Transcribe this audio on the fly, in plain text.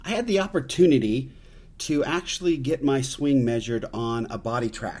had the opportunity to actually get my swing measured on a body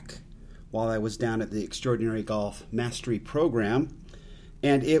track while I was down at the Extraordinary Golf Mastery Program,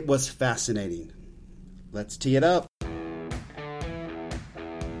 and it was fascinating. Let's tee it up.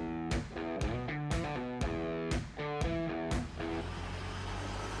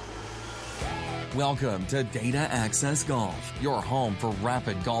 Welcome to Data Access Golf, your home for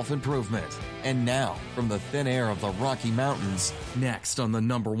rapid golf improvement. And now, from the thin air of the Rocky Mountains, next on the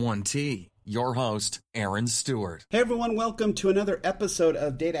number one tee, your host, Aaron Stewart. Hey everyone, welcome to another episode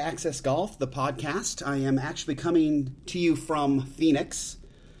of Data Access Golf, the podcast. I am actually coming to you from Phoenix.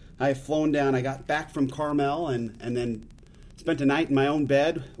 I flown down, I got back from Carmel and then spent a night in my own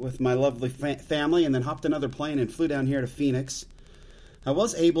bed with my lovely family, and then hopped another plane and flew down here to Phoenix. I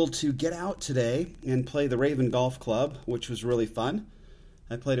was able to get out today and play the Raven Golf Club, which was really fun.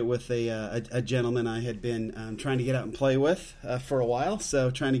 I played it with a gentleman I had been trying to get out and play with for a while,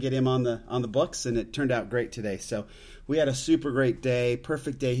 so trying to get him on the books, and it turned out great today. So we had a super great day,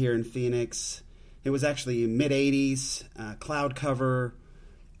 perfect day here in Phoenix. It was actually mid-80s, cloud cover,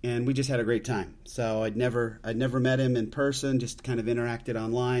 and we just had a great time. So I'd never met him in person, just kind of interacted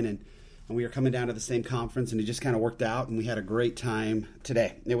online, and we were coming down to the same conference, and it just kind of worked out, and we had a great time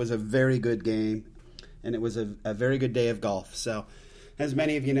today. It was a very good game, and it was a very good day of golf. So, as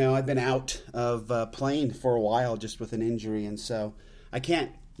many of you know, I've been out of playing for a while just with an injury, and so I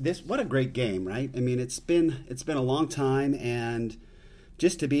can't. What a great game, right? I mean, it's been a long time, and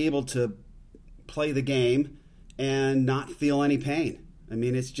just to be able to play the game and not feel any pain. I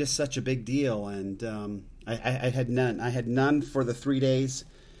mean, it's just such a big deal, and I had none. I had none for the 3 days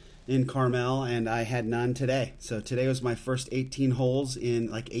in Carmel, and I had none today. So today was my first 18 holes in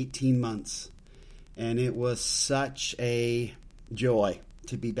like 18 months. And it was such a joy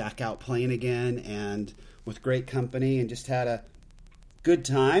to be back out playing again and with great company, and just had a good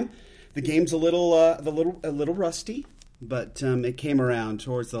time. The game's a little rusty, but it came around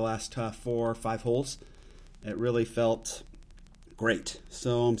towards the last 4 or 5 holes. It really felt great.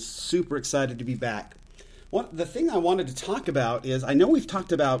 So I'm super excited to be back. The thing I wanted to talk about is, I know we've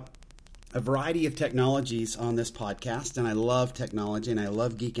talked about a variety of technologies on this podcast, and I love technology, and I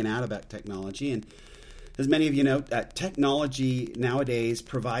love geeking out about technology. And as many of you know, technology nowadays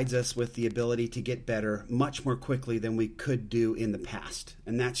provides us with the ability to get better much more quickly than we could do in the past.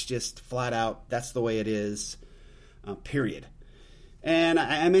 And that's just flat out, that's the way it is, period. And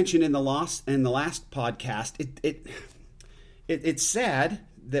I mentioned in the last podcast, it's sad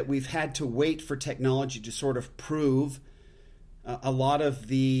that we've had to wait for technology to sort of prove a lot of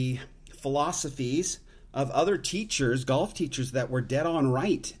the philosophies of other teachers, golf teachers, that were dead on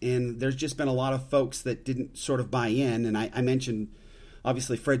right. And there's just been a lot of folks that didn't sort of buy in. And I mentioned,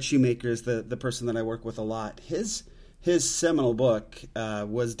 obviously, Fred Shoemaker is the person that I work with a lot. His seminal book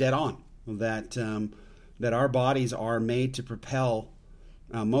was dead on, that our bodies are made to propel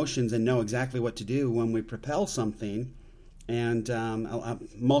motions and know exactly what to do when we propel something. And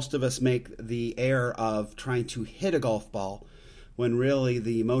most of us make the error of trying to hit a golf ball when really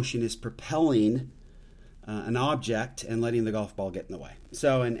the motion is propelling an object and letting the golf ball get in the way.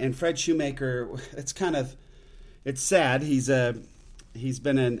 So, and Fred Shoemaker, it's sad. He's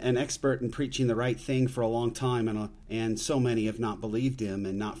been an expert in preaching the right thing for a long time, and so many have not believed him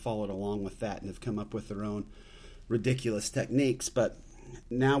and not followed along with that and have come up with their own ridiculous techniques. But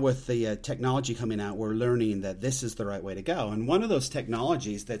now with the technology coming out, we're learning that this is the right way to go. And one of those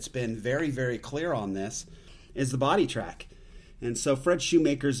technologies that's been very, very clear on this is the body track. And so Fred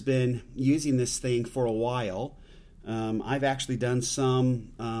Shoemaker's been using this thing for a while. I've actually done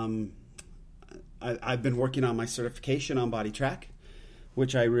some. I've been working on my certification on body track,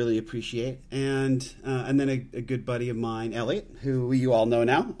 which I really appreciate. And then a good buddy of mine, Elliot, who you all know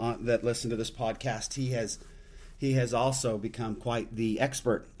now that listen to this podcast, he has also become quite the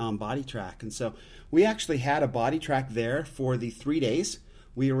expert on body track. And so we actually had a body track there for the 3 days.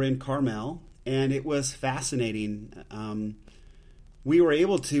 We were in Carmel, and it was fascinating. We were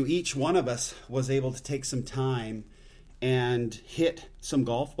able to, each one of us was able to take some time and hit some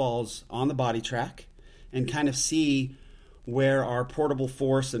golf balls on the body track and kind of see where our portable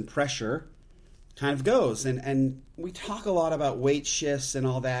force and pressure kind of goes. And we talk a lot about weight shifts and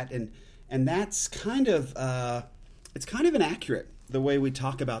all that, and that's kind of it's kind of inaccurate the way we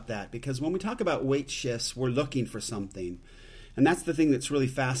talk about that, because when we talk about weight shifts, we're looking for something. And that's the thing that's really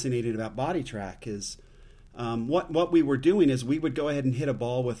fascinating about body track is what we were doing is we would go ahead and hit a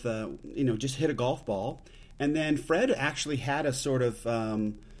ball with just hit a golf ball, and then Fred actually had us sort of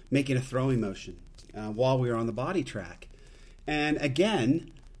making a throwing motion while we were on the body track. And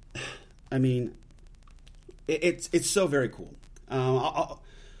again, I mean, it's so very cool.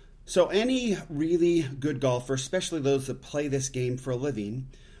 So any really good golfer, especially those that play this game for a living,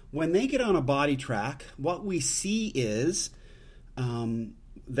 when they get on a body track, what we see is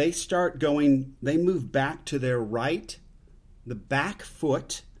they move back to their right, the back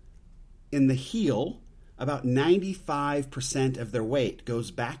foot in the heel. About 95% of their weight goes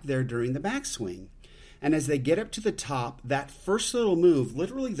back there during the backswing. And as they get up to the top, that first little move,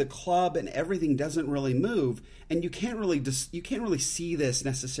 literally the club and everything doesn't really move, and you can't really see this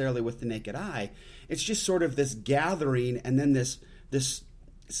necessarily with the naked eye. It's just sort of this gathering, and then this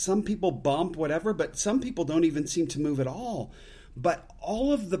some people bump, whatever, but some people don't even seem to move at all. But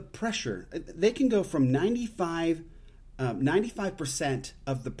all of the pressure, they can go from 95%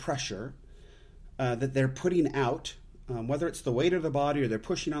 of the pressure that they're putting out, whether it's the weight of the body or they're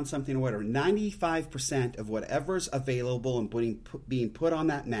pushing on something or whatever, 95% of whatever's available and being put on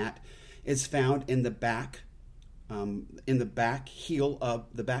that mat is found in the back heel of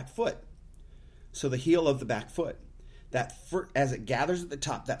the back foot. So the heel of the back foot. As it gathers at the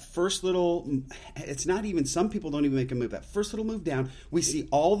top, that first little, it's not even, some people don't even make a move. That first little move down, we see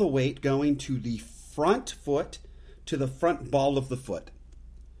all the weight going to the front foot, to the front ball of the foot.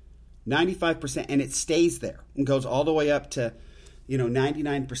 95%, and it stays there and goes all the way up to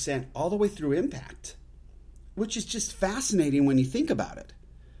 99%, all the way through impact, which is just fascinating when you think about it.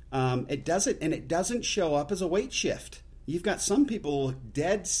 It doesn't show up as a weight shift. You've got some people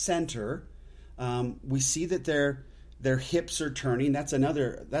dead center. We see that their hips are turning. That's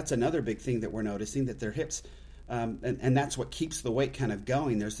another big thing that we're noticing, that their hips, and that's what keeps the weight kind of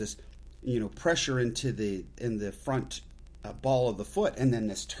going. There's this pressure in the front ball of the foot, and then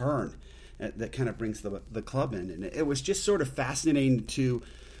this turn that kind of brings the club in. And it was just sort of fascinating to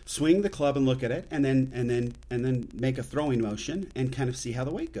swing the club and look at it, and then make a throwing motion and kind of see how the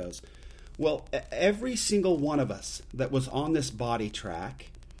weight goes. Well, every single one of us that was on this body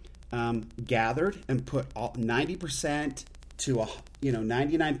track gathered and put 90% to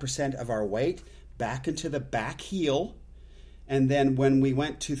 99% of our weight back into the back heel, and then when we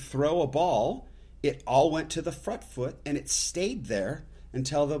went to throw a ball, it all went to the front foot, and it stayed there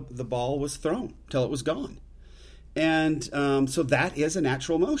until the ball was thrown, until it was gone. And so that is a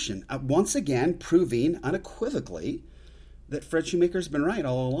natural motion. Once again, proving unequivocally that Fred Shoemaker's been right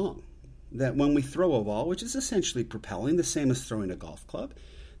all along. That when we throw a ball, which is essentially propelling, the same as throwing a golf club,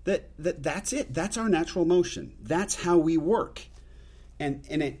 that's it. That's our natural motion. That's how we work. And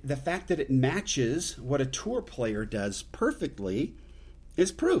the fact that it matches what a tour player does perfectly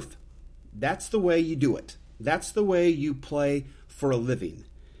is proof. That's the way you do it. That's the way you play for a living,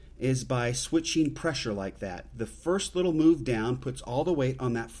 is by switching pressure like that. The first little move down puts all the weight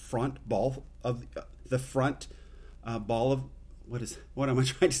on that front ball of the front ball of, what am I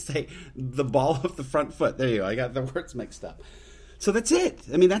trying to say? The ball of the front foot. There you go. I got the words mixed up. So that's it.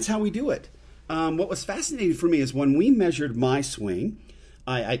 I mean, that's how we do it. What was fascinating for me is when we measured my swing,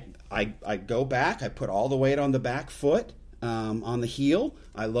 I go back, I put all the weight on the back foot, on the heel.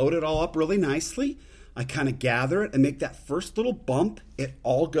 I load it all up really nicely. I kind of gather it and make that first little bump. It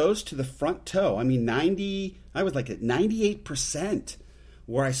all goes to the front toe. I mean, I was like at 98%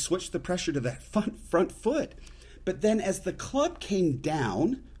 where I switched the pressure to that front foot. But then as the club came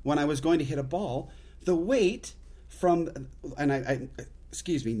down, when I was going to hit a ball, the weight not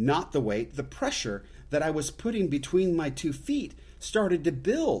the weight, the pressure that I was putting between my 2 feet started to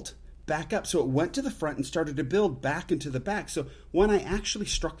build back up. So it went to the front and started to build back into the back. So when I actually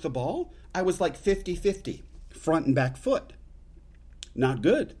struck the ball, I was like 50-50, front and back foot. Not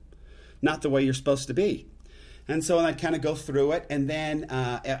good. Not the way you're supposed to be. And so I'd kind of go through it, and then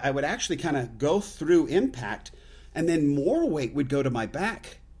I would actually kind of go through impact, and then more weight would go to my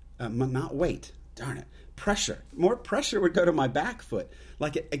back. Not weight, darn it. Pressure. More pressure would go to my back foot.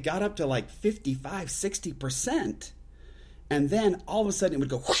 Like it got up to like 55-60%. And then all of a sudden it would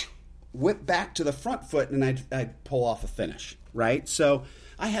go whoosh, whip back to the front foot, and I'd pull off a finish, right? So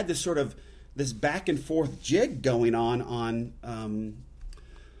I had this back and forth jig going on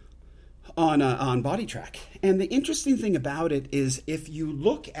body track. And the interesting thing about it is if you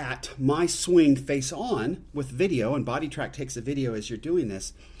look at my swing face on with video, and body track takes a video as you're doing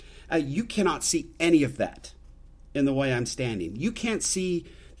this, you cannot see any of that in the way I'm standing. You can't see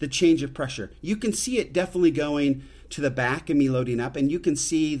the change of pressure. You can see it definitely going to the back and me loading up, and you can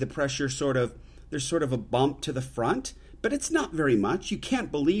see the pressure there's sort of a bump to the front, but it's not very much. You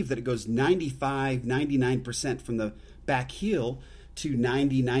can't believe that it goes 95-99% from the back heel to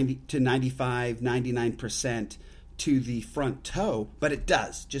 95-99% to the front toe, but it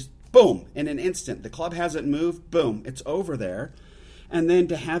does. Just boom, in an instant. The club hasn't moved, boom, it's over there. And then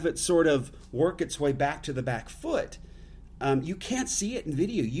to have it sort of work its way back to the back foot, you can't see it in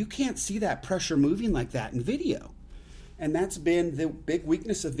video. You can't see that pressure moving like that in video. And that's been the big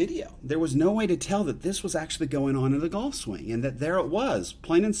weakness of video. There was no way to tell that this was actually going on in the golf swing, and that there it was,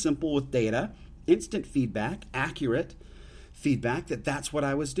 plain and simple with data, instant feedback, accurate feedback, that's what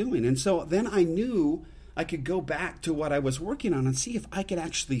I was doing. And so then I knew I could go back to what I was working on and see if I could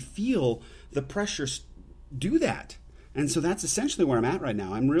actually feel the pressure do that. And so that's essentially where I'm at right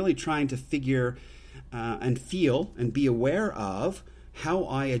now. I'm really trying to figure and feel and be aware of how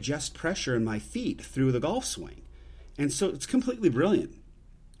I adjust pressure in my feet through the golf swing. And so it's completely brilliant.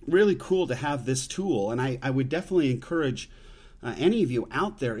 Really cool to have this tool. And I would definitely encourage any of you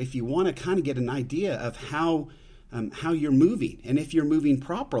out there, if you want to kind of get an idea of how you're moving, and if you're moving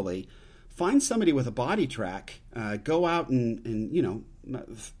properly, find somebody with a body track, go out and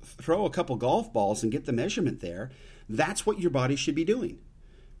throw a couple golf balls and get the measurement there. That's what your body should be doing.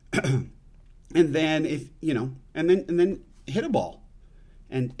 And then and then hit a ball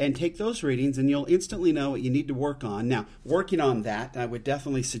and take those readings, and you'll instantly know what you need to work on. Now, working on that, I would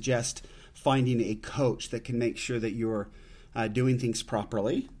definitely suggest finding a coach that can make sure that you're doing things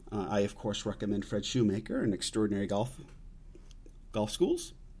properly. I, of course, recommend Fred Shoemaker and Extraordinary Golf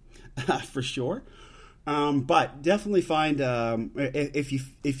Schools, for sure. But definitely find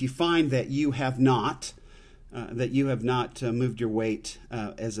if you find that you have not moved your weight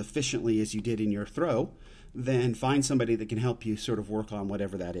as efficiently as you did in your throw, then find somebody that can help you sort of work on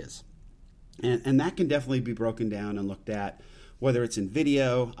whatever that is. And that can definitely be broken down and looked at, whether it's in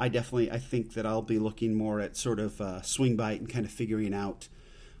video. I think that I'll be looking more at sort of swing bite and kind of figuring out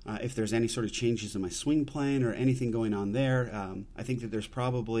if there's any sort of changes in my swing plane or anything going on there. I think that there's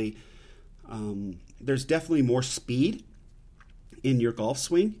definitely more speed in your golf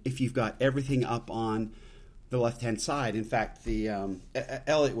swing if you've got everything up on the left-hand side. In fact,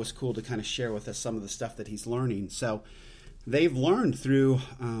 Elliot was cool to kind of share with us some of the stuff that he's learning. So they've learned through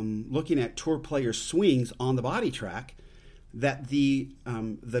looking at tour players' swings on the body track that the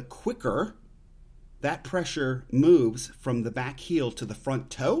quicker that pressure moves from the back heel to the front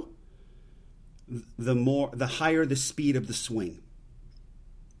toe, the higher the speed of the swing.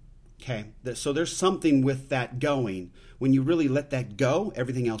 Okay, so there's something with that going. When you really let that go,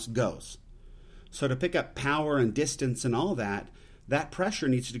 everything else goes. So to pick up power and distance and all that, that pressure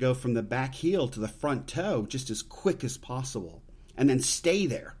needs to go from the back heel to the front toe just as quick as possible, and then stay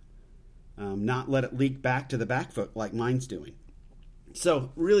there. Not let it leak back to the back foot like mine's doing.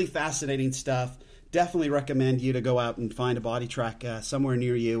 So really fascinating stuff. Definitely recommend you to go out and find a body track somewhere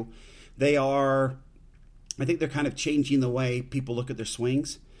near you. I think they're kind of changing the way people look at their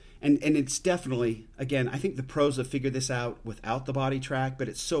swings. And it's definitely, again, I think the pros have figured this out without the body track, but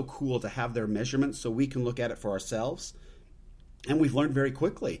it's so cool to have their measurements so we can look at it for ourselves. And we've learned very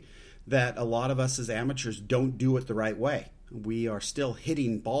quickly that a lot of us as amateurs don't do it the right way. We are still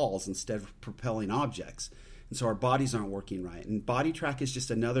hitting balls instead of propelling objects. And so our bodies aren't working right. And body track is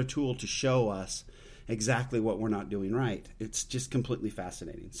just another tool to show us exactly what we're not doing right. It's just completely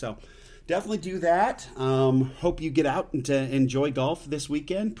fascinating. So definitely do that. Hope you get out and to enjoy golf this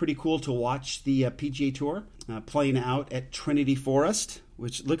weekend. Pretty cool to watch the PGA Tour playing out at Trinity Forest,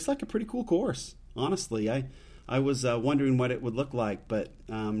 which looks like a pretty cool course. Honestly, I was wondering what it would look like, but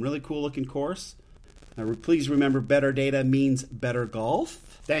really cool looking course. Please remember, better data means better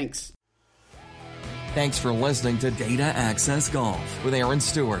golf. Thanks. Thanks for listening to Data Access Golf with Aaron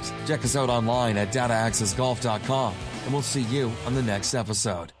Stewart. Check us out online at dataaccessgolf.com, and we'll see you on the next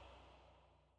episode.